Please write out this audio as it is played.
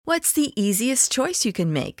What's the easiest choice you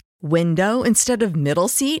can make? Window instead of middle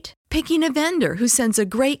seat? Picking a vendor who sends a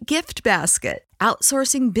great gift basket?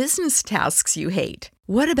 Outsourcing business tasks you hate?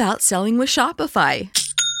 What about selling with Shopify?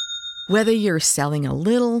 Whether you're selling a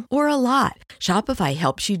little or a lot, Shopify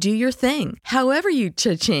helps you do your thing, however you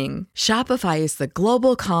cha-ching. Shopify is the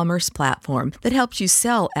global commerce platform that helps you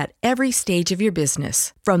sell at every stage of your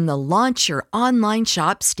business. From the launch your online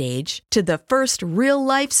shop stage to the first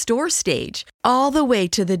real-life store stage, all the way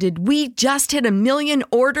to the did we just hit a million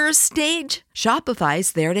orders stage.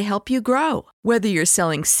 Shopify's there to help you grow. Whether you're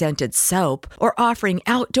selling scented soap or offering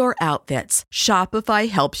outdoor outfits, Shopify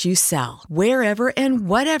helps you sell. Wherever and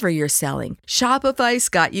whatever you're selling, Shopify's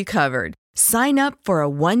got you covered. Sign up for a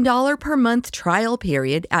 $1 per month trial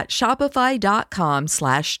period at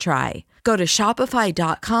shopify.com/try. Go to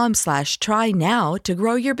shopify.com/try now to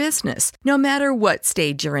grow your business, no matter what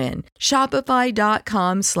stage you're in.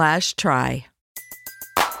 Shopify.com/try.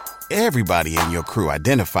 Everybody in your crew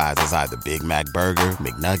identifies as either Big Mac Burger,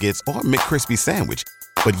 McNuggets, or McCrispy Sandwich.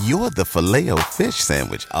 But you're the Filet-O-Fish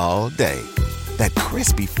Sandwich all day. That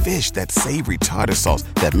crispy fish, that savory tartar sauce,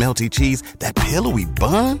 that melty cheese, that pillowy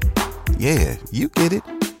bun. Yeah, you get it.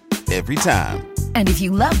 Every time. And if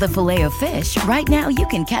you love the Filet-O-Fish, right now you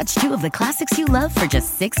can catch two of the classics you love for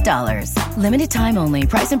just $6. Limited time only.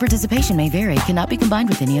 Price and participation may vary. Cannot be combined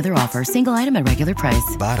with any other offer. Single item at regular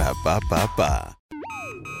price. Ba-da-ba-ba-ba.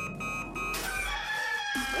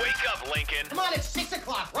 Lincoln. Come on, it's 6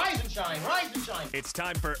 o'clock. Rise and shine, rise and shine. It's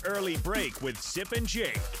time for Early Break with Sip and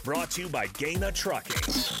Jake, brought to you by Gaina Trucking.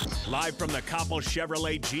 Live from the Koppel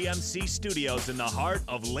Chevrolet GMC studios in the heart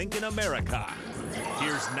of Lincoln, America.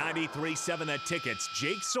 Here's 93.7 The Ticket's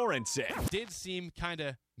Jake Sorensen. Did seem kind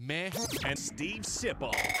of meh. And Steve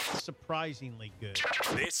Sipple. Surprisingly good.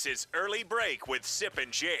 This is Early Break with Sip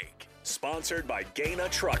and Jake, sponsored by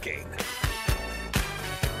Gaina Trucking.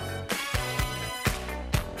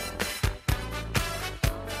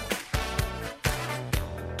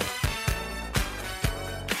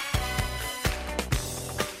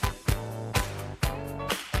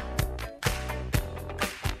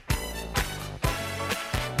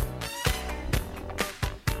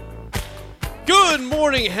 Good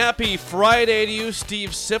morning, happy Friday to you, Steve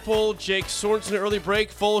Sipple, Jake Sorensen, Early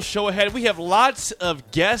Break, full show ahead. We have lots of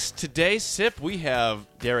guests today, Sip. We have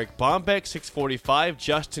Derek Bombeck, 645,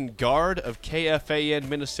 Justin Guard of KFAN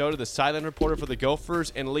Minnesota, the sideline reporter for the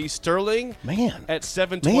Gophers, and Lee Sterling at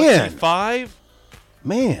 725.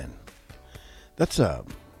 Man, that's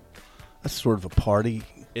sort of a party.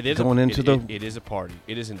 It is going into the. It is a party.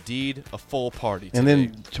 It is indeed a full party today. And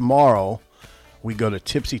then tomorrow, we go to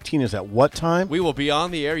Tipsy Tina's at what time? We will be on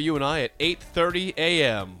the air, you and I, at 8:30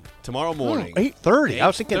 a.m. tomorrow morning. 8:30? I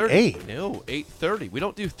was thinking 8. No, 8:30. We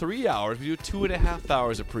don't do 3 hours. We do 2.5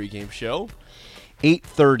 hours of pregame show.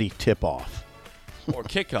 8:30 tip-off. Or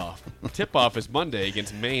kickoff. Tip-off is Monday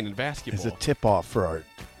against Maine in basketball. It's a tip-off for our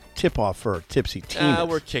Tipsy Tina's.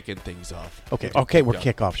 We're kicking things off. Okay, we're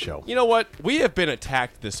kickoff show. You know what? We have been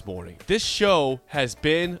attacked this morning. This show has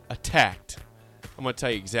been attacked. I'm going to tell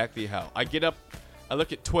you exactly how. I get up, I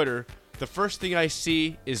look at Twitter. The first thing I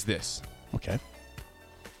see is this. Okay.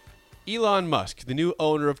 Elon Musk, the new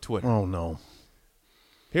owner of Twitter. Oh, no.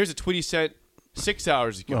 Here's a tweet he sent 6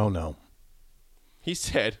 hours ago. Oh, no. He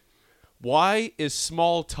said, "Why is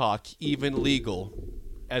small talk even legal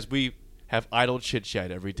as we have idle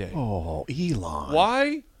chit-chat every day?" Oh, Elon.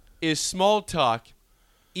 Why is small talk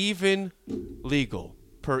even legal?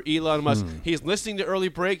 Per Elon Musk. He's listening to Early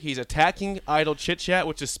Break. He's attacking Idle Chit Chat,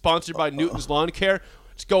 which is sponsored by Newton's Lawn Care.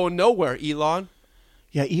 It's going nowhere, Elon.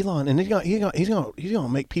 Yeah, Elon, and he's gonna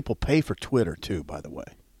make people pay for Twitter too. By the way,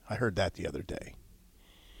 I heard that the other day.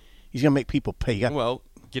 He's gonna make people pay. Well,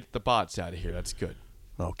 get the bots out of here. That's good.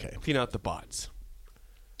 Okay. Clean out the bots.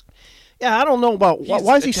 Yeah, I don't know about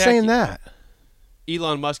why is he saying that?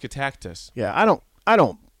 Elon Musk attacked us. Yeah, I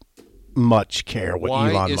don't much care what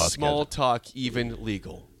Elon Musk is. Why is small talk even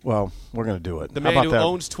legal? Well, we're going to do it. The man who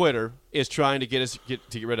owns Twitter is trying to get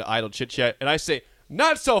rid of idle chit chat, and I say,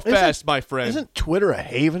 not so fast, my friend. Isn't Twitter a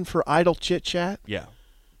haven for idle chit chat? Yeah,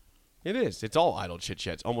 it is. It's all idle chit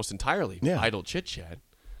chat. It's almost entirely idle chit chat.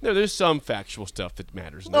 There's some factual stuff that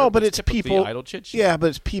matters. No, but it's people. Idle chit chat. Yeah, but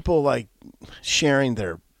it's people like sharing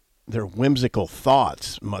their whimsical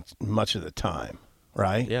thoughts much of the time,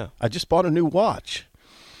 right? Yeah. I just bought a new watch.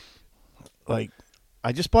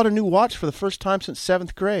 I just bought a new watch for the first time since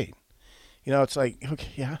 7th grade. It's like,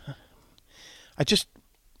 okay, yeah. I just,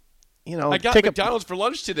 I got McDonald's for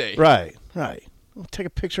lunch today. Right. I'll take a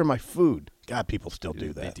picture of my food. God, people still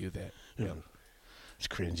do that. They do that. Yeah. It's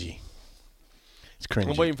cringy.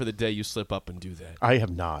 I'm waiting for the day you slip up and do that. I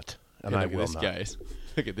have not. and Hey, I look at will this, not. guys.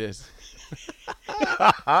 Look at this.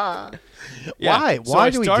 Why? So Why I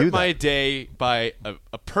do we start do my that? day by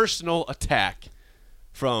a personal attack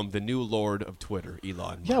from the new lord of Twitter,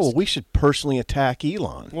 Elon Musk. Yeah, well, we should personally attack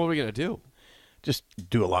Elon. What are we going to do? Just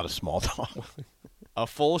do a lot of small talk. A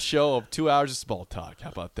full show of 2 hours of small talk.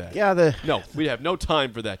 How about that? Yeah, No, we have no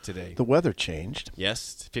time for that today. the weather changed,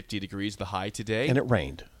 Yes, it's 50 degrees the high today. and it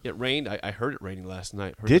rained. It rained. I heard it raining last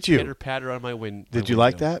night. Heard Did the you? Pitter-patter on my window. Did you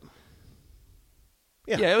like that?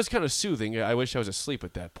 Yeah, it was kind of soothing. I wish I was asleep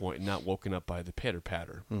at that point and not woken up by the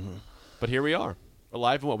pitter-patter. Mm-hmm. But here we are,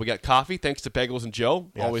 alive and well. We got coffee, thanks to Bagels and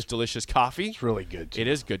Joe. Yes. Always delicious coffee. It's really good. It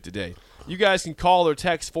is good today. You guys can call or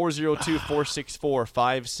text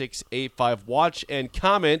 402-464-5685. Watch and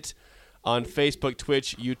comment on Facebook,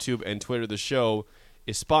 Twitch, YouTube, and Twitter. The show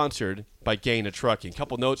is sponsored by Gaina Trucking. A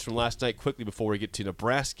couple notes from last night quickly before we get to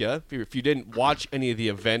Nebraska. If you didn't watch any of the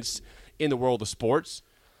events in the world of sports,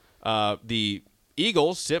 the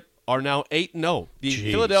Eagles, Sip, are now 8-0. The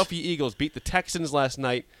Jeez. Philadelphia Eagles beat the Texans last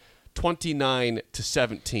night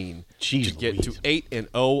 29-17 Jeez to get Louise. to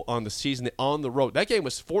 8-0 on the season on the road. That game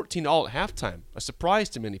was 14-all at halftime. A surprise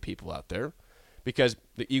to many people out there because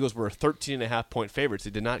the Eagles were 13.5-point favorites. They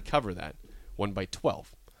did not cover that. Won by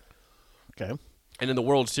 12. Okay. And in the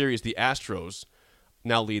World Series, the Astros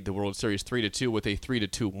now lead the World Series 3-2 with a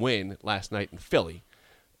 3-2 win last night in Philly.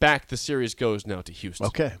 Back, the series goes now to Houston.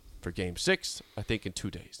 Okay. For Game 6, I think in 2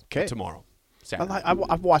 days. Okay. Tomorrow. Saturday.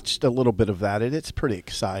 I've watched a little bit of that, and it's pretty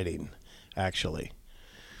exciting, actually.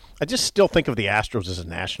 I just still think of the Astros as a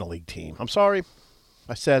National League team. I'm sorry,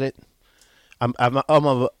 I said it.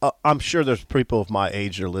 I'm sure there's people of my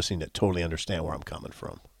age that are listening that totally understand where I'm coming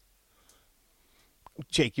from.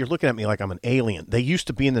 Jake, you're looking at me like I'm an alien. They used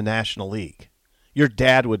to be in the National League. Your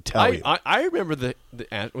dad would tell you. I remember the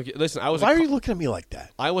listen. Why are you looking at me like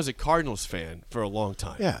that? I was a Cardinals fan for a long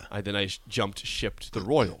time. Yeah. Then I jumped ship to the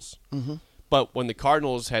Royals. Mm-hmm. But when the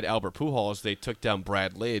Cardinals had Albert Pujols, they took down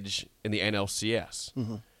Brad Lidge in the NLCS.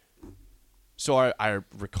 Mm-hmm. So I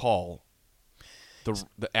recall the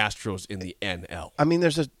Astros in the NL. I mean,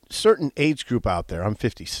 there's a certain age group out there. I'm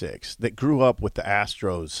 56 that grew up with the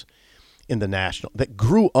Astros in the National. That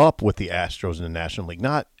grew up with the Astros in the National League.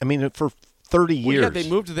 For 30 years. Well, yeah, they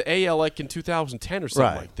moved to the AL like in 2010 or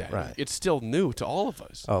something like that. Right. It's still new to all of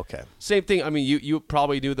us. Okay. Same thing. I mean, you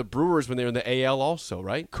probably knew the Brewers when they were in the AL also,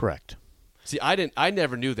 right? Correct. See, I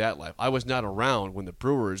never knew that life. I was not around when the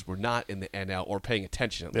Brewers were not in the NL or paying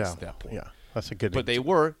attention at least at that point. Yeah, that's a good. But they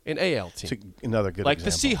were an AL team. Another good. Like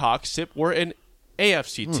example. the Seahawks were an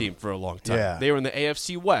AFC team for a long time. Yeah. They were in the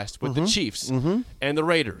AFC West with the Chiefs and the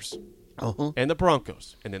Raiders and the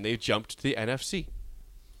Broncos, and then they jumped to the NFC.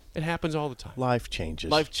 It happens all the time. Life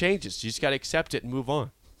changes. Life changes. You just got to accept it and move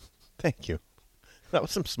on. Thank you. That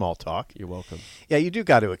was some small talk. You're welcome. Yeah, you do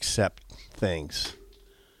got to accept things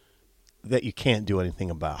that you can't do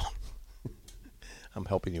anything about. I'm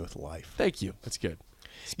helping you with life. Thank you. That's good.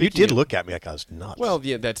 You did look at me like I was nuts. Well,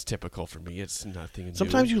 yeah, that's typical for me. It's nothing new.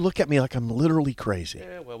 Sometimes you look at me like I'm literally crazy.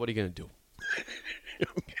 Yeah, well, what are you going to do?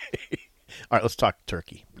 All right, let's talk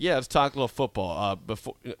turkey. Yeah, let's talk a little football.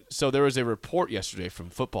 So there was a report yesterday from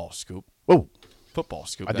FootballScoop. Whoa.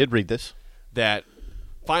 FootballScoop. I did read this. That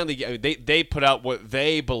finally they put out what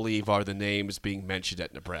they believe are the names being mentioned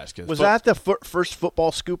at Nebraska. Was that the first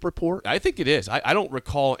football scoop report? I think it is. I don't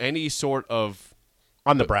recall any sort of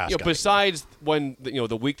on Nebraska. Besides when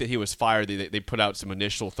the week that he was fired, they put out some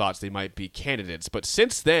initial thoughts they might be candidates. But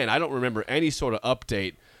since then, I don't remember any sort of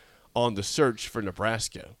update on the search for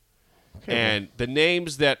Nebraska. Okay, and the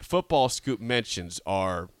names that FootballScoop mentions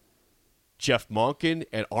are Jeff Monken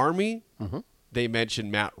at Army. Mm-hmm. They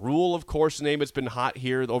mentioned Matt Rule, of course, a name that's been hot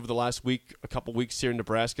here over the last week, a couple weeks here in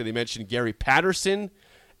Nebraska. They mentioned Gary Patterson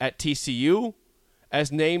at TCU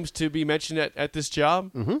as names to be mentioned at this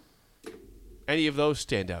job. Mm-hmm. Any of those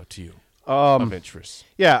stand out to you of interest?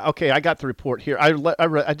 Yeah, okay, I got the report here.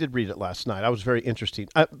 I did read it last night. I was very interested.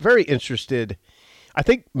 I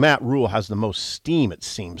think Matt Rule has the most steam, it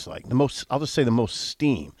seems like. I'll just say the most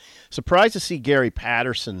steam. Surprised to see Gary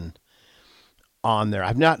Patterson on there.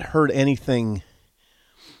 I've not heard anything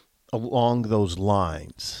along those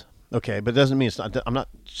lines. Okay, but it doesn't mean it's not. I'm not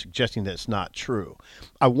suggesting that it's not true.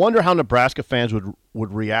 I wonder how Nebraska fans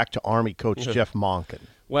would react to Army coach Jeff Monken.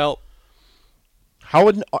 Well, how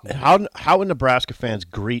would Nebraska fans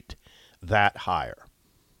greet that hire?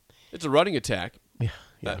 It's a running attack.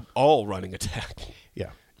 Yeah. All running attack.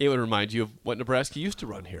 Yeah. It would remind you of what Nebraska used to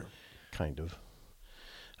run here. Kind of.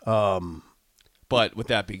 But with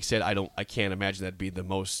that being said, I can't imagine that'd be the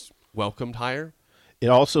most welcomed hire. It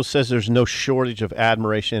also says there's no shortage of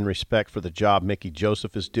admiration and respect for the job Mickey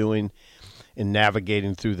Joseph is doing. in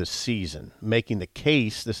navigating through the season, making the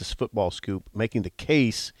case, this is Football Scoop, making the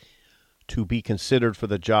case to be considered for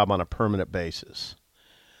the job on a permanent basis.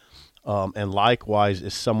 And likewise,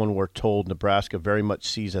 is someone we're told Nebraska very much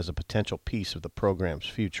sees as a potential piece of the program's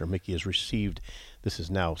future. Mickey has received, this is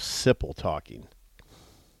now Sipple talking,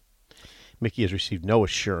 Mickey has received no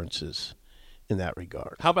assurances in that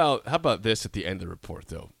regard. How about this at the end of the report,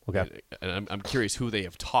 though? Okay. And I'm curious who they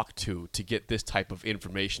have talked to get this type of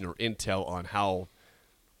information or intel on how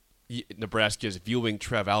Nebraska is viewing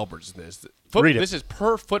Trev Alberts in this. Read it. This is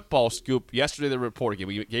per Football Scoop. Yesterday, the report again.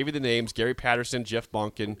 We gave you the names: Gary Patterson, Jeff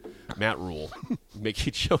Bonkin, Matt Rule,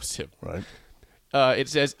 Mickey Joseph. Right. It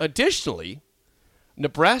says, additionally,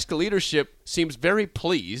 Nebraska leadership seems very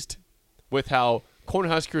pleased with how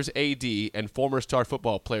Cornhuskers AD and former star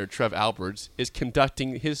football player Trev Alberts is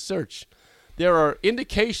conducting his search. There are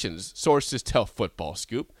indications, sources tell Football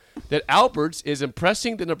Scoop, that Alberts is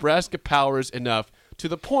impressing the Nebraska powers enough to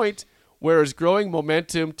the point where is growing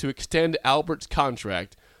momentum to extend Alberts'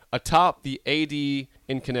 contract atop the AD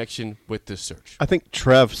in connection with this search. I think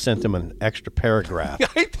Trev sent him an extra paragraph.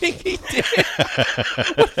 I think he did.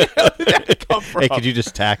 Where the hell did that come from? Hey, could you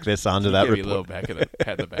just tack this onto that Give me a report? little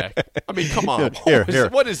pat the back. I mean, come on. Here.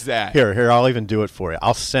 What is that? Here, I'll even do it for you.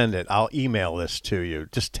 I'll send it. I'll email this to you.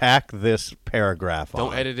 Just tack this paragraph on.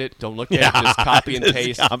 Don't edit it. Don't look at it. Just copy and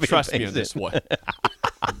paste. Trust me on this one.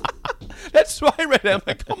 That's why I read it. I'm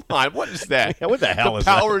like, come on, what is that? Yeah, what the hell is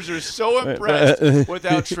that? that? The powers are so impressed with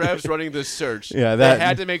how Trev's running this search. Yeah, they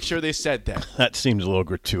had to make sure they said that. That seems a little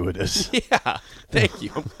gratuitous. Yeah, thank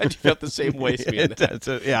you. I'm glad you felt the same way as me on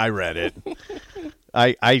that. Yeah, I read it.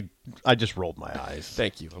 I just rolled my eyes.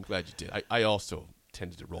 Thank you. I'm glad you did. I also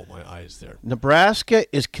tended to roll my eyes there. Nebraska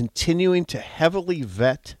is continuing to heavily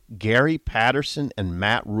vet Gary Patterson and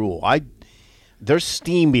Matt Rule. There's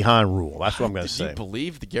steam behind Rule. That's what I'm going to say. Do you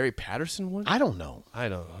believe the Gary Patterson one? I don't know. I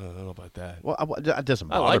don't know about that. Well, it doesn't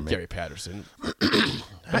bother I like me. Gary Patterson.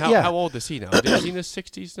 Yeah. How old is he now? Is he in his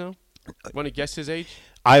 60s now? Want to guess his age?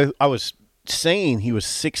 I was saying he was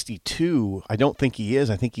 62. I don't think he is.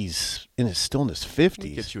 I think he's still in his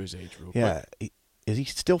 50s. Get you his age real Yeah. quick. Is he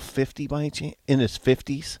still 50 by any chance? In his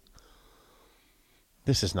 50s?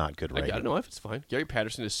 This is not good I radio. don't know if it's fine. Gary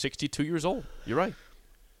Patterson is 62 years old. You're right.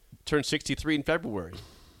 Turned 63 in February.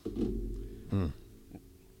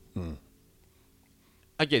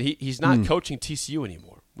 Again, he's not coaching TCU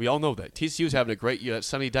anymore. We all know that. TCU's having a great year. That's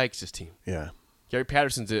Sonny Dykes' team. Yeah. Gary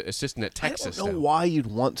Patterson's an assistant at Texas. I don't know now. why you'd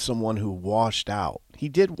want someone who washed out. He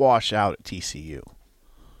did wash out at TCU.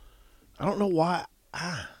 I don't know why.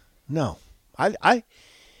 No. I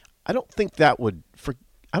don't think that would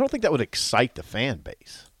excite the fan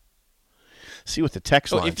base. See what the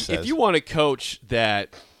text line says. If you want a coach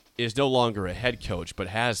that is no longer a head coach but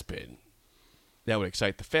has been, that would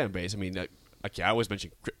excite the fan base. I mean, I always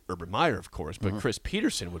mention Urban Meyer, of course, but Chris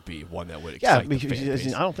Peterson would be one that would excite the fan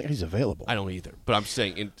base. I don't think he's available. I don't either. But I'm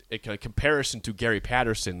saying in comparison to Gary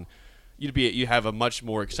Patterson, you have a much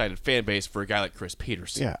more excited fan base for a guy like Chris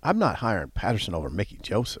Peterson. Yeah, I'm not hiring Patterson over Mickey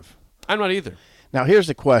Joseph. I'm not either. Now, here's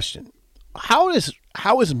the question. How is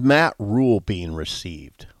Matt Rule being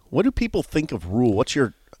received? What do people think of Rule? What's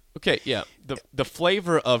your... Okay, yeah. The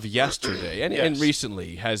flavor of yesterday and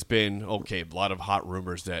recently has been, a lot of hot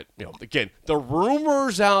rumors that, again, the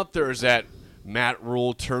rumors out there is that Matt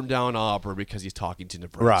Rule turned down Auburn because he's talking to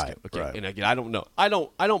Nebraska. Right. And again, I don't know. I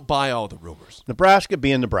don't buy all the rumors. Nebraska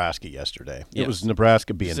being Nebraska yesterday. Yes. It was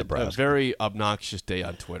Nebraska being It's Nebraska. a very obnoxious day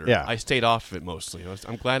on Twitter. Yeah. I stayed off of it mostly.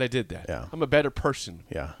 I'm glad I did that. Yeah. I'm a better person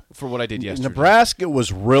for what I did yesterday. Nebraska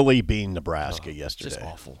was really being Nebraska yesterday. Just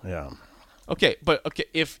awful. Yeah. Okay, but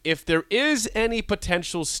if there is any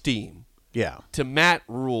potential steam to Matt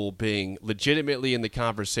Rule being legitimately in the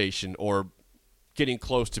conversation or getting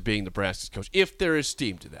close to being Nebraska's coach, if there is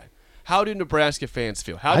steam to that, how do Nebraska fans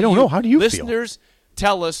feel? I don't know. How do you feel? Listeners,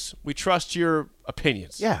 tell us. We trust your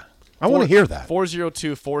opinions. Yeah. I want to hear that.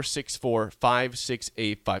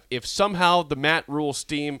 402-464-5685. If somehow the Matt Rule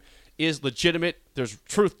steam is legitimate, there's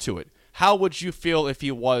truth to it, how would you feel if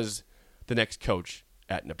he was the next coach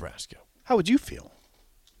at Nebraska? How would you feel?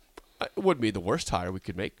 It wouldn't be the worst hire we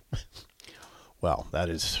could make. Well, that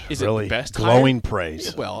is it really the best glowing hire?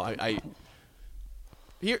 praise. Well,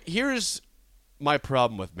 here's my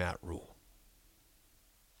problem with Matt Rule.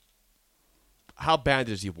 How bad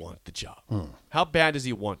does he want the job? How bad does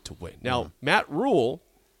he want to win? Now, Matt Rule,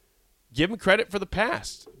 give him credit for the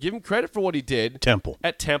past. Give him credit for what he did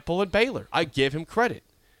at Temple and Baylor. I give him credit.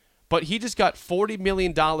 But he just got $40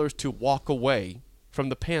 million to walk away from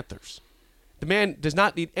the Panthers. The man does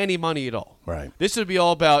not need any money at all. Right. This would be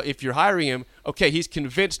all about, if you're hiring him, okay, he's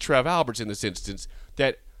convinced Trev Alberts in this instance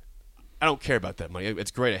that I don't care about that money.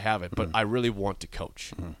 It's great to have it, but I really want to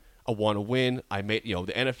coach. I want to win. The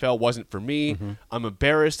NFL wasn't for me. I'm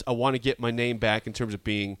embarrassed. I want to get my name back in terms of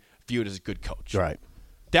being viewed as a good coach. Right.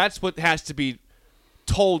 That's what has to be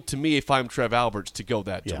told to me if I'm Trev Alberts to go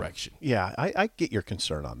that direction. Yeah, I get your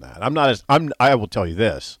concern on that. I will tell you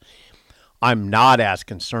this. I'm not as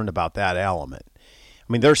concerned about that element.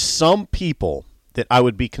 I mean, there's some people that I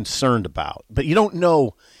would be concerned about, but you don't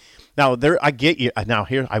know. Now, I get you. Now,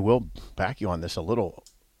 here, I will back you on this a little,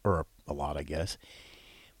 or a lot, I guess.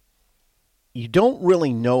 You don't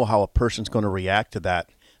really know how a person's going to react to that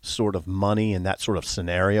sort of money and that sort of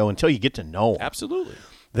scenario until you get to know them. Absolutely.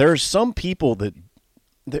 There's some people that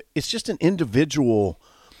it's just an individual.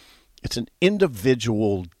 It's an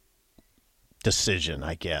individual decision,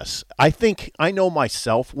 I guess. I think I know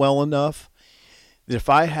myself well enough that if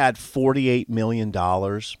I had $48 million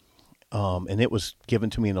and it was given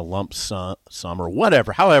to me in a lump sum or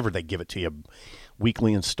whatever, however they give it to you,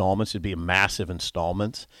 weekly installments, it'd be a massive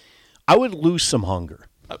installments, I would lose some hunger.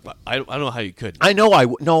 I don't know how you could. I know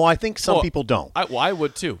I think some people don't. I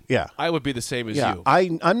would too. Yeah. I would be the same as you.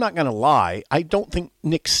 I'm not going to lie. I don't think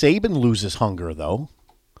Nick Saban loses hunger, though.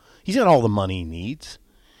 He's got all the money he needs.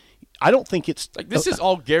 I don't think it's like this is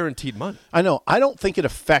all guaranteed money. I know. I don't think it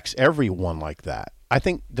affects everyone like that. I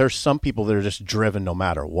think there's some people that are just driven no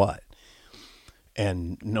matter what.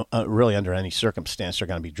 And really under any circumstance they're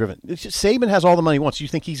going to be driven. Saban has all the money he wants. You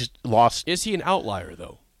think he's lost? Is he an outlier,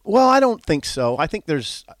 though? Well, I don't think so. I think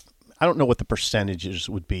I don't know what the percentages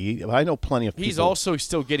would be. But I know plenty of people. He's also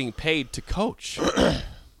still getting paid to coach.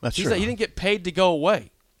 That's true. He didn't get paid to go away.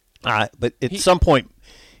 But at some point,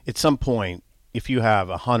 if you have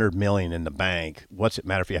 $100 million in the bank, what's it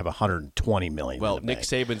matter if you have $120 million? Well, in the Nick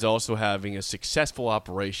bank? Saban's also having a successful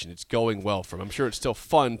operation. It's going well for him. I'm sure it's still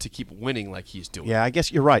fun to keep winning like he's doing. Yeah, I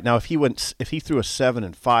guess you're right. Now, if he threw a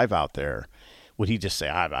 7-5 out there, would he just say,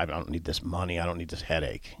 I don't need this money, I don't need this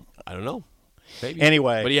headache? I don't know. Maybe.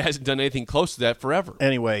 Anyway, but he hasn't done anything close to that forever.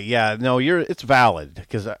 Anyway, yeah, no, it's valid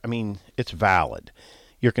because it's valid.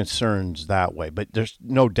 Your concerns that way, but there's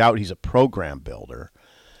no doubt he's a program builder.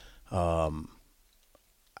 I'd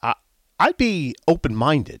be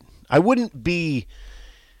open-minded. I wouldn't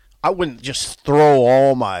just throw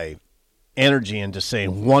all my energy into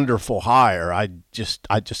saying wonderful hire. I'd just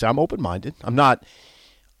say I'm open-minded. I'm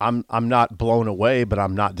not blown away, but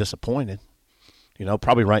I'm not disappointed.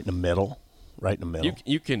 Probably right in the middle. Right in the middle.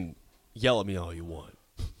 You can yell at me all you want,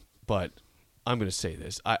 but I'm going to say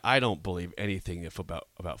this. I don't believe anything about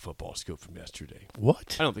FootballScoop from yesterday.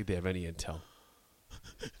 What? I don't think they have any intel.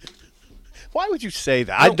 Why would you say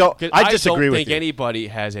that? I disagree with you. I don't think anybody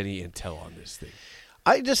has any intel on this thing.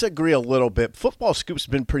 I disagree a little bit. FootballScoop's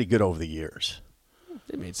been pretty good over the years.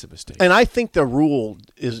 They made some mistakes. And I think the rule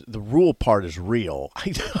part is real.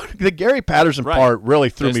 The Gary Patterson part really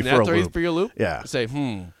threw me for a loop. For your loop? Yeah. Say,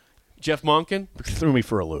 Jeff Monken? Threw me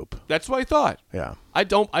for a loop. That's what I thought. Yeah. I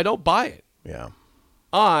don't buy it. Yeah.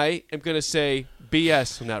 I am going to say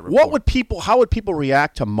BS on that report. How would people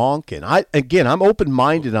react to Monken? I'm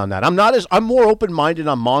open-minded on that. I'm more open-minded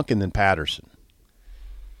on Monken than Patterson.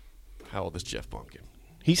 How old is Jeff Monken?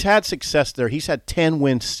 He's had success there. He's had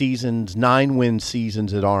 10-win seasons, 9-win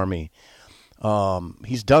seasons at Army.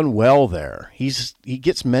 He's done well there. He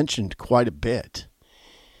gets mentioned quite a bit.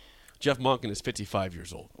 Jeff Monken is 55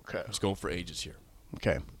 years old. Okay. I'm just going for ages here.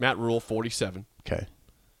 Okay. Matt Rule, 47. Okay.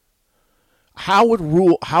 How would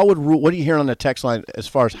Rule? What are you hearing on the text line as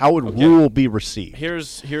far as how would Rule be received?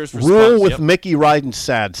 Here's response. Rule with Mickey riding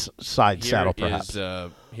side saddle, perhaps.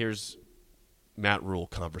 Here's Matt Rule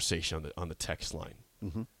conversation on the text line.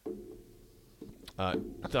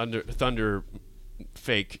 Thunder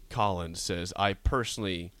fake Collins says, I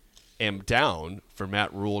personally am down for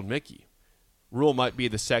Matt Rule and Mickey. Rule might be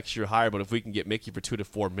the sexier hire, but if we can get Mickey for $2 to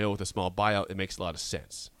 $4 million with a small buyout, it makes a lot of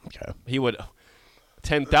sense. Okay. He would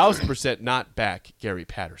 10,000% not back Gary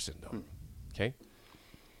Patterson, though. Okay?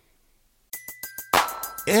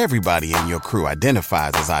 Everybody in your crew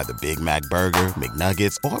identifies as either Big Mac Burger,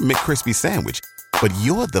 McNuggets, or McCrispy Sandwich. But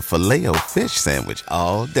you're the Filet-O-Fish Sandwich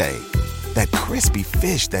all day. That crispy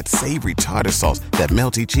fish, that savory tartar sauce, that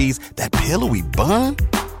melty cheese, that pillowy bun.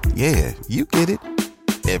 Yeah, you get it.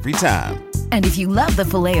 Every time. And if you love the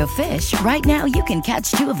Filet-O-Fish, right now you can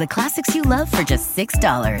catch two of the classics you love for just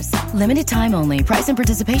 $6. Limited time only. Price and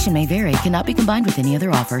participation may vary. Cannot be combined with any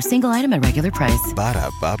other offer. Single item at regular price.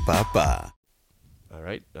 Ba-da-ba-ba-ba. All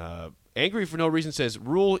right. Angry for no reason says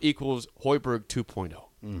Rule equals Hoiberg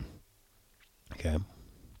 2.0. Okay.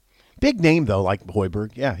 Big name, though, like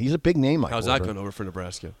Hoiberg. Yeah, he's a big name like How's Hoiberg. that going over for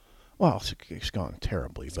Nebraska? Well, it's gone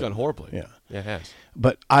terribly. It's gone horribly. Yeah. Yeah, it has.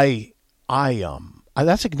 But I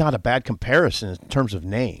That's not a bad comparison in terms of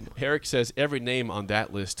name. Eric says every name on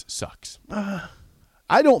that list sucks.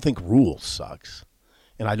 I don't think Rule sucks,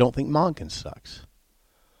 and I don't think Monken sucks.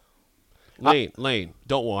 Lane,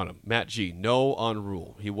 don't want him. Matt G, no on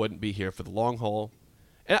Rule. He wouldn't be here for the long haul.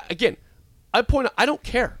 And again, I point out, I don't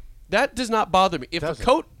care. That does not bother me. If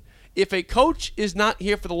a coach is not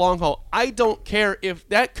here for the long haul, I don't care if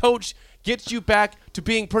that coach gets you back to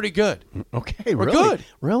being pretty good. Okay, We're really? good.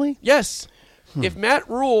 Really? Yes. If Matt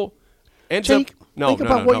Rule ends Jake, up... No, think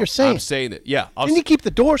about what you're saying. I'm saying that, yeah. Then you keep the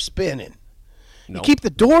door spinning. No. You keep the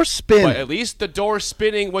door spinning. But at least the door's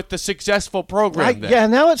spinning with the successful program. Then. Yeah,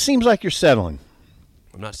 now it seems like you're settling.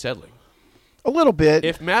 I'm not settling. A little bit.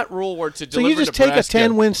 If Matt Rule were to so deliver you just Nebraska, take a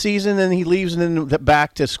 10-win season and he leaves and then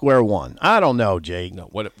back to square one. I don't know, Jake. No.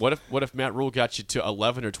 What if Matt Rule got you to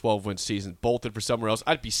 11 or 12-win season, bolted for somewhere else?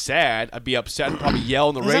 I'd be sad. I'd be upset and probably yell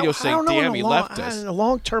on the radio saying, "Damn, he left us." In the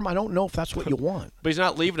long term, I don't know if that's what you want. But he's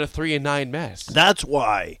not leaving a 3-9 mess. That's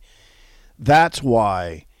why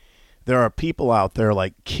there are people out there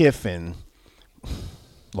like Kiffin,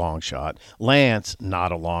 long shot. Lance,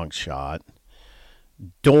 not a long shot.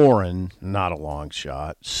 Doran, not a long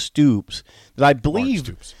shot. Stoops, that I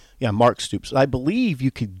believe, Mark Stoops, that I believe you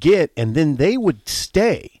could get, and then they would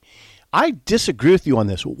stay. I disagree with you on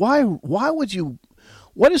this. Why would you?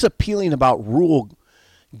 What is appealing about Rule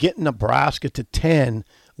getting Nebraska to 10,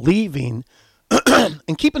 leaving,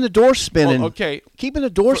 and keeping the door spinning? Well, okay, keeping the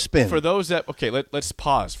door spinning. For those that let's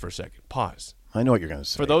pause for a second. Pause. I know what you're going to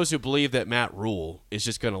say. For those who believe that Matt Rule is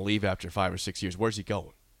just going to leave after 5 or 6 years, where's he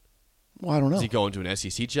going? Well, I don't know. Is he going to an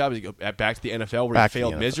SEC job? Is he go back to the NFL where Back he to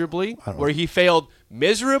the failed NFL. miserably? I don't know. Where he failed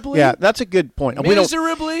miserably? Yeah, that's a good point.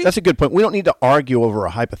 Miserably? That's a good point. We don't need to argue over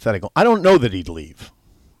a hypothetical. I don't know that he'd leave.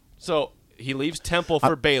 So he leaves Temple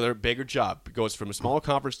for Baylor, bigger job. Goes from a small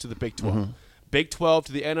conference to the Big 12. Mm-hmm. Big 12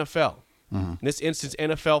 to the NFL. In this instance,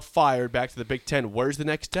 NFL fired back to the Big 10. Where's the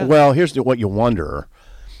next step? Well, here's what you wonder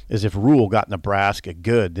is if Rule got Nebraska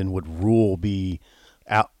good, then would Rule be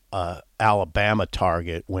Alabama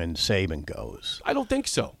target when Saban goes? I don't think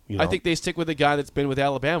so. You I don't? think they stick with a guy that's been with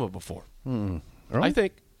Alabama before. Really? I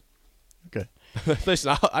think. Okay.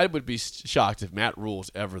 Listen, I would be shocked if Matt Rule's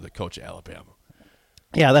ever the coach of Alabama.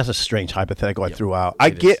 Yeah, that's a strange hypothetical I threw out. I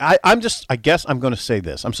guess I'm going to say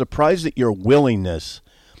this. I'm surprised at your willingness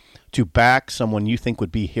to back someone you think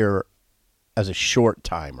would be here as a short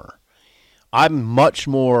timer. I'm much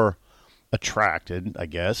more attracted, I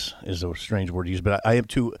guess, is a strange word to use, but I am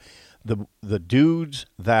to the dudes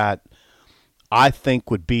that I think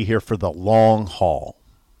would be here for the long haul.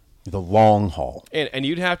 The long haul. And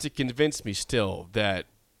you'd have to convince me still that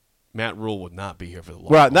Matt Rule would not be here for the long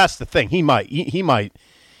Well, haul. that's the thing. He might be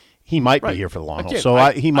here for the long haul.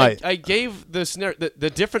 So he might. I gave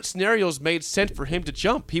the different scenarios made sense for him to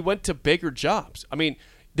jump. He went to bigger jobs. I mean,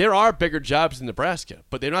 there are bigger jobs in Nebraska,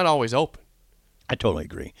 but they're not always open. I totally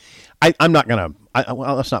agree. I'm not going to.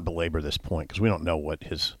 Well, let's not belabor this point because we don't know what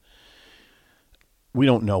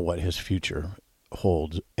his future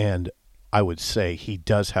holds. And I would say he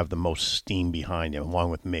does have the most steam behind him,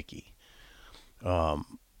 along with Mickey.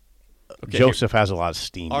 Joseph has a lot of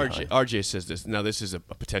steam behind him. RJ says this. Now, this is a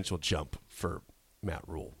potential jump for Matt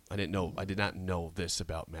Rule. I did not know this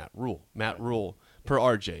about Matt Rule. Matt Rule, per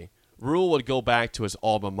RJ, Rule would go back to his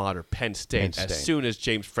alma mater, Penn State, as soon as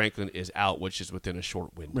James Franklin is out, which is within a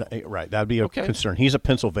short window. Right. That would be a concern. He's a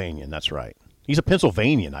Pennsylvanian. That's right. He's a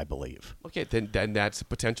Pennsylvanian, I believe. Okay, then that's a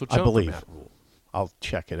potential jump for Matt Rule. I'll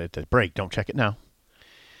check it at the break. Don't check it now.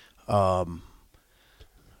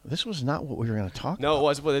 This was not what we were going to talk about. No, it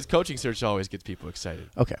was. Well, his coaching search always gets people excited.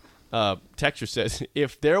 Okay. Texture says,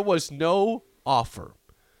 if there was no offer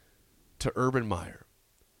to Urban Meyer,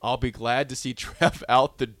 I'll be glad to see Trev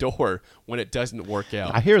out the door when it doesn't work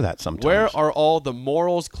out. I hear that sometimes. Where are all the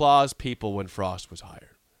morals clause people when Frost was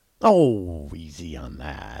hired? Oh, easy on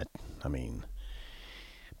that. I mean,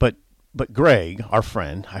 but Greg, our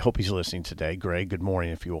friend, I hope he's listening today. Greg, good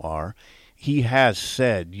morning if you are. He has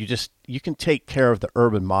said you can take care of the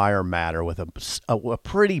Urban Meyer matter with a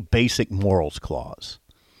pretty basic morals clause,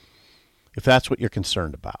 if that's what you're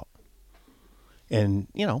concerned about. And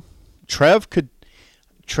Trev could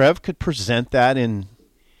present that in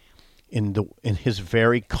his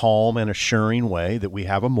very calm and assuring way that we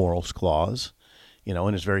have a morals clause,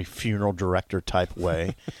 in his very funeral director type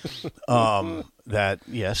way. That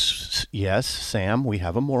yes, Sam, we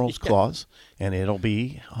have a morals clause, and it'll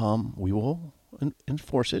be we will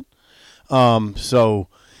enforce it. So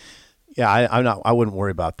yeah, I wouldn't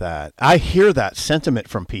worry about that. I hear that sentiment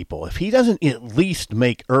from people. If he doesn't at least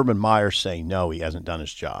make Urban Meyer say no, he hasn't done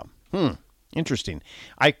his job. Interesting.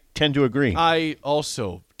 I tend to agree. I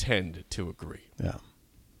also tend to agree. Yeah.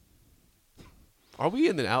 Are we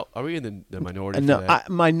in the minority? No, for that?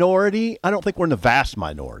 minority. I don't think we're in the vast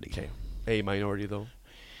minority. Okay, a minority though.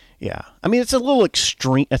 Yeah, I mean it's a little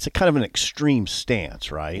extreme. It's a kind of an extreme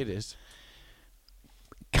stance, right? It is.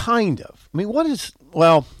 Kind of. I mean, what is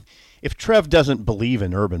if Trev doesn't believe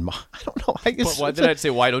in Urban Meyer, I don't know. I guess. Why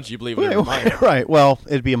don't you believe in Urban Meyer? Right. Well,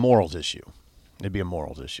 it'd be a morals issue.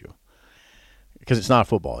 Because it's not a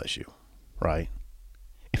football issue, right?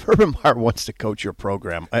 If Urban Meyer wants to coach your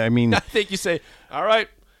program, I mean, I think you say, "All right,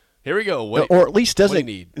 here we go." Or at least don't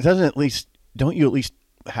you at least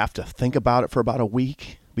have to think about it for about a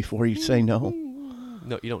week before you say no?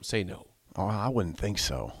 No, you don't say no. Oh, I wouldn't think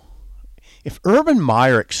so. If Urban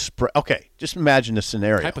Meyer just imagine the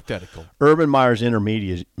scenario. Hypothetical. Urban Meyer's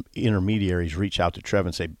intermediaries reach out to Trev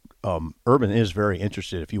and say, Urban is very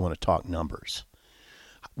interested if you want to talk numbers.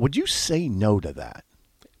 Would you say no to that?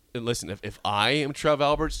 And listen, if I am Trev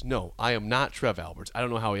Alberts, no, I am not Trev Alberts. I don't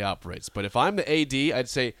know how he operates. But if I'm the AD, I'd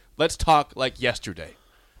say, let's talk like yesterday.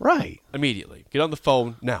 Right. Immediately. Get on the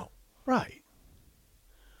phone now. Right.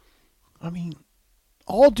 I mean,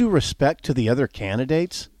 all due respect to the other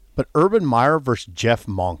candidates, but Urban Meyer versus Jeff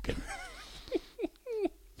Monken.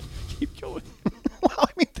 Keep going. Well, I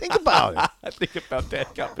mean, think about it. I think about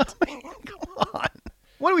that competition. Come on.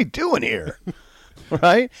 What are we doing here?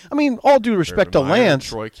 Right? I mean, all due respect Urban to Meyer, Lance.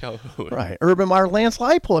 Troy Calhoun. Right. Urban Meyer, Lance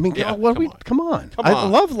Leipold. I mean, Yeah, come on. Come I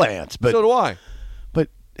on. love Lance, but So do I. But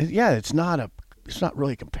yeah, it's not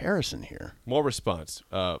really a comparison here. More response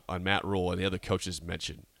on Matt Rule and the other coaches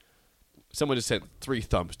mentioned. Someone just sent 3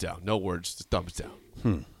 thumbs down. No words, just thumbs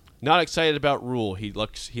down. Not excited about Rule. He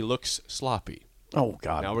looks sloppy. Oh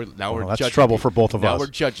God! Now we're that's judging trouble people. for both of us. Now we're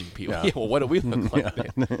judging people. Yeah. Yeah, well, what do we look like?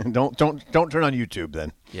 then? Don't turn on YouTube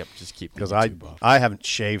then. Yep, just keep Because YouTube off. I haven't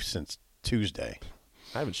shaved since Tuesday.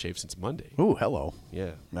 I haven't shaved since Monday. Ooh, hello.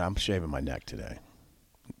 Yeah. I'm shaving my neck today.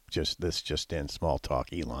 Just in small talk.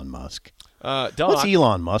 Elon Musk. Doc, What's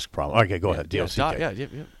Elon Musk problem? Okay, go ahead. Yeah, DOCK. Doc,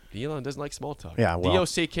 yeah. Elon doesn't like small talk. Yeah, well.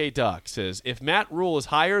 DOCK Doc says, if Matt Rule is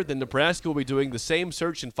hired, then Nebraska will be doing the same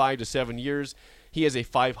search in 5 to 7 years. He is a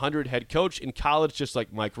 500 head coach in college, just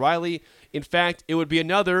like Mike Riley. In fact, it would be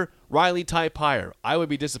another Riley-type hire. I would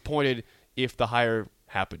be disappointed if the hire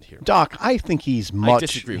happened here. Doc, I think he's much.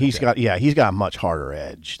 disagree with he's that. got a much harder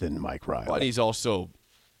edge than Mike Riley. But he's also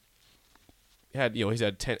he's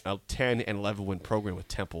had a 10 and 11 win program with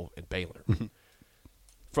Temple and Baylor.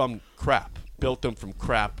 From crap, built them from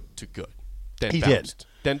crap to good. Then He bounced. did.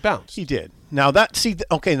 Then bounced. He did. Now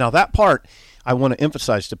that part I want to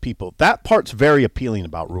emphasize to people. That part's very appealing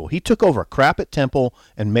about Rule. He took over a crap at Temple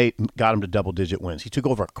and got him to double-digit wins. He took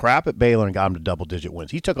over a crap at Baylor and got him to double-digit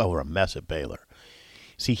wins. He took over a mess at Baylor.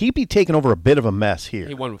 See, he'd be taking over a bit of a mess here.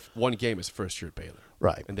 He won 1 game his first year at Baylor.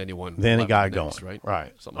 Right. And then he won. Then he 11 got the it going. next, right?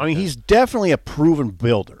 Right. Something I mean, like that. he's definitely a proven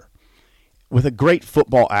builder with a great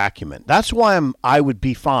football acumen. That's why I would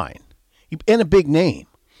be fine. And a big name.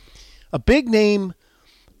 A big name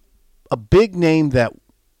that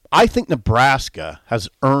I think Nebraska has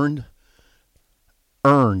earned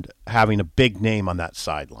having a big name on that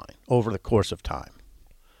sideline over the course of time.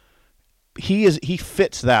 He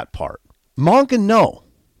fits that part. Monken, no.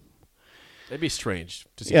 It'd be strange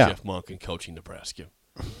to see Yeah. Jeff Monken coaching Nebraska.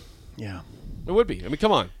 Yeah. It would be. I mean,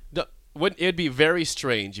 come on. It'd be very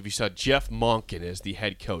strange if you saw Jeff Monken as the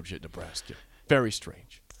head coach at Nebraska. Very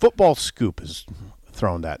strange. FootballScoop has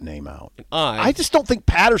thrown that name out. And I just don't think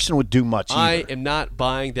Patterson would do much either. I am not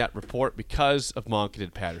buying that report because of Monken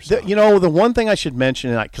and Patterson. The one thing I should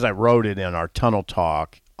mention, because I wrote it in our Tunnel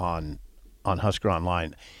Talk on Husker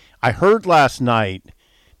Online, I heard last night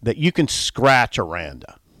that you can scratch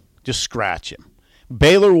Aranda. Just scratch him.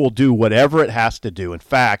 Baylor will do whatever it has to do. In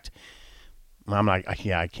fact,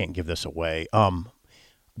 I can't give this away.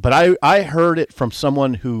 But I heard it from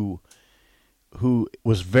someone who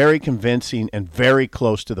was very convincing and very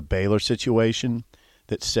close to the Baylor situation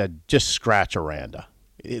that said just scratch Aranda.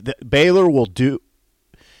 Baylor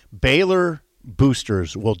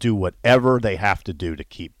boosters will do whatever they have to do to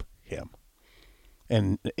keep him.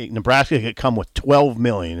 And Nebraska could come with $12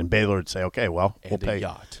 million, and Baylor would say, "Okay, well, we'll And pay a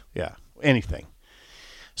yacht. Yeah, anything."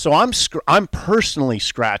 So I'm personally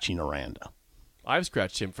scratching Aranda. I've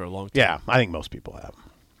scratched him for a long time. Yeah, I think most people have.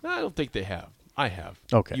 I don't think they have. I have.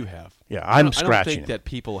 Okay. You have. Yeah, I I'm don't scratching think him. that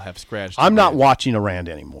people have scratched I'm not Aranda. watching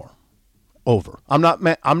Aranda anymore. Over. I'm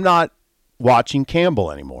not watching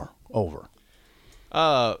Campbell anymore. Over.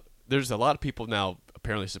 There's a lot of people now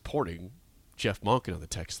apparently supporting Jeff Monken on the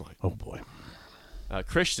text line. Oh boy.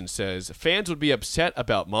 Christian says, fans would be upset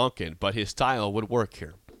about Monken, but his style would work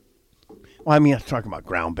here. Well, I mean, I'm talking about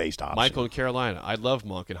ground-based options. Michael in Carolina, I love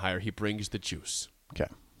Monken hire. He brings the juice. Okay.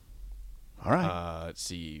 All right. Let's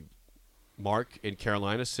see. Mark in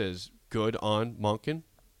Carolina says, good on Monken.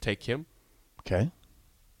 Take him. Okay.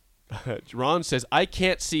 Ron says, I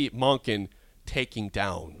can't see Monken taking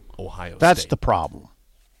down Ohio That's State. the problem.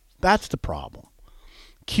 That's the problem.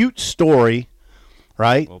 Cute story,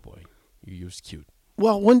 right? Oh, boy. You used cute.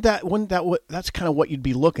 Well, that's kind of what you'd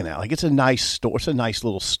be looking at. Like, it's a nice story. It's a nice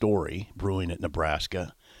little story brewing at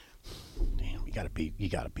Nebraska. Damn, you got to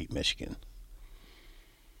beat Michigan.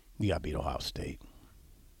 You got to beat Ohio State.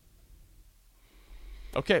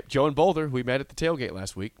 Okay, Joe in Boulder, who we met at the tailgate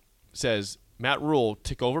last week, says Matt Rule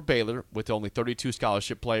took over Baylor with only 32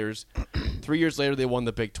 scholarship players. 3 years later, they won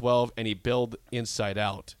the Big 12, and he built inside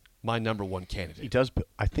out. My number one candidate. He does.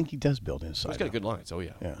 I think he does build inside. He's got a good lines. Oh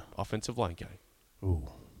yeah. Offensive line guy. Ooh.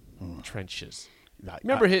 Trenches.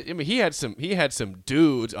 Remember, he had some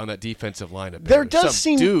dudes on that defensive line. There does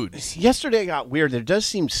seem dudes. Yesterday got weird. There does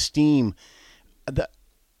seem steam.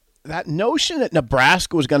 That notion that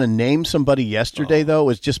Nebraska was going to name somebody yesterday, though,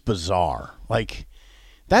 is just bizarre. Like,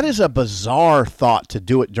 that is a bizarre thought to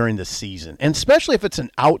do it during the season, and especially if it's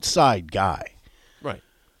an outside guy. Right.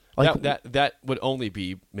 Like that would only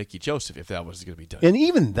be Mickey Joseph if that was going to be done. And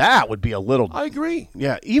even that would be a little. I agree.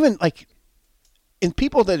 Yeah, even like, and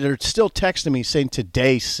people that are still texting me saying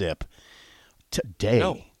today, Sip, today,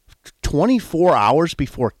 No. 24 hours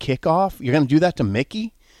before kickoff, you're going to do that to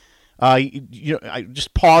Mickey? I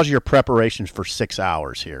just pause your preparations for 6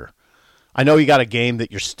 hours here. I know you got a game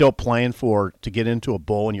that you're still playing for to get into a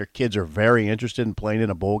bowl, and your kids are very interested in playing in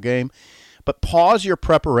a bowl game. But pause your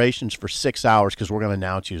preparations for 6 hours because we're going to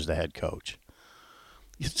announce you as the head coach.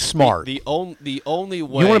 It's smart. The only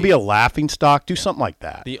way you want to be a laughingstock? Do something like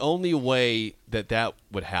that. The only way that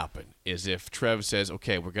would happen is if Trev says,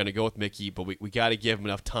 "Okay, we're going to go with Mickey, but we got to give him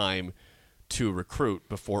enough time to recruit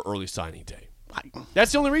before early signing day."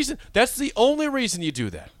 That's the only reason. That's the only reason you do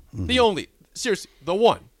that. Mm-hmm. Seriously, the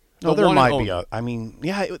one. No, there one might and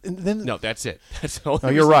be only. Then No, that's it. That's the only no,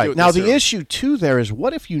 reason you're you right. do it Now, this the early. issue, too, there is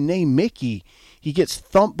what if you name Mickey, he gets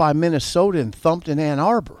thumped by Minnesota and thumped in Ann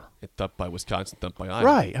Arbor? Thumped by Wisconsin, thumped by Iowa.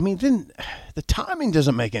 Right. I mean, then the timing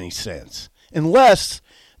doesn't make any sense. Unless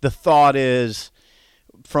the thought is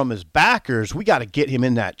from his backers, we got to get him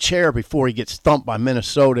in that chair before he gets thumped by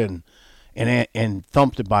Minnesota and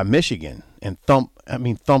thumped by Michigan. And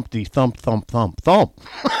thumpty, thump.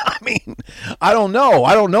 I mean, I don't know.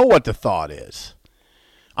 I don't know what the thought is.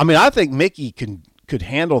 I mean, I think Mickey could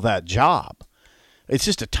handle that job. It's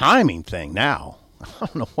just a timing thing now. I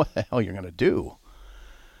don't know what the hell you're going to do.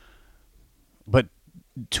 But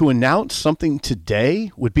to announce something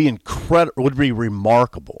today would be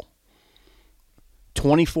remarkable.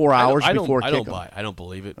 24 hours before kickoff. I don't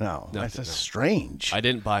believe it. No, that's strange. I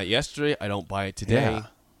didn't buy it yesterday. I don't buy it today. Yeah.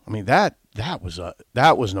 I mean, that was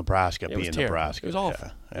Nebraska being Nebraska. It was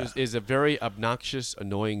awful. Yeah. It was a very obnoxious,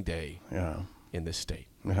 annoying day in this state.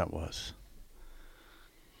 Yeah, it was.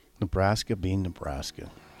 Nebraska being Nebraska.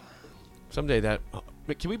 Someday can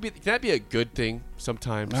that be a good thing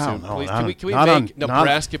sometime I don't soon? know. Please, Not can we on- make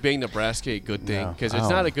Nebraska being Nebraska a good thing? No, Because I it's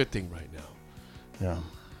don't- not a good thing right now. Yeah.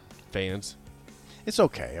 Fans. It's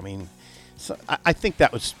okay. I mean, I think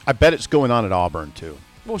I bet it's going on at Auburn, too.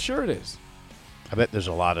 Well, sure it is. I bet there's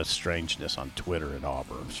a lot of strangeness on Twitter at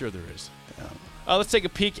Auburn. I'm sure there is. Yeah. Let's take a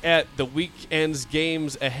peek at the weekend's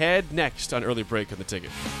games ahead next on Early Break on the Ticket.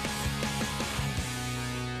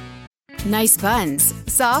 Nice buns,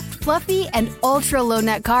 soft, fluffy, and ultra-low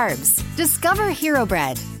net carbs. Discover Hero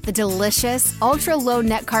Bread, the delicious ultra-low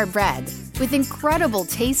net carb bread with incredible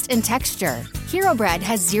taste and texture. Hero Bread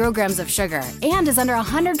has 0 grams of sugar and is under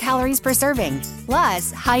 100 calories per serving.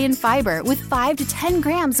 Plus, high in fiber with 5 to 10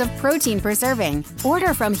 grams of protein per serving.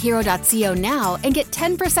 Order from hero.co now and get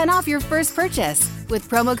 10% off your first purchase with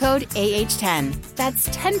promo code AH10. That's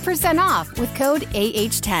 10% off with code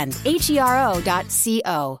AH10.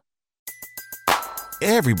 HERO.co.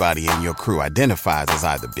 Everybody in your crew identifies as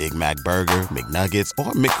either Big Mac Burger, McNuggets,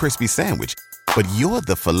 or McCrispy Sandwich. But you're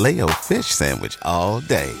the Filet-O-Fish Sandwich all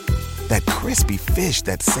day. That crispy fish,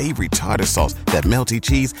 that savory tartar sauce, that melty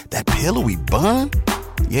cheese, that pillowy bun.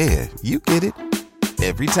 Yeah, you get it.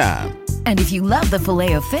 Every time. And if you love the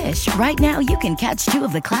Filet-O-Fish, right now you can catch 2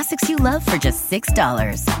 of the classics you love for just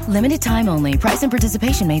 $6. Limited time only. Price and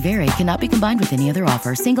participation may vary. Cannot be combined with any other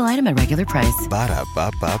offer. Single item at regular price.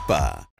 Ba-da-ba-ba-ba.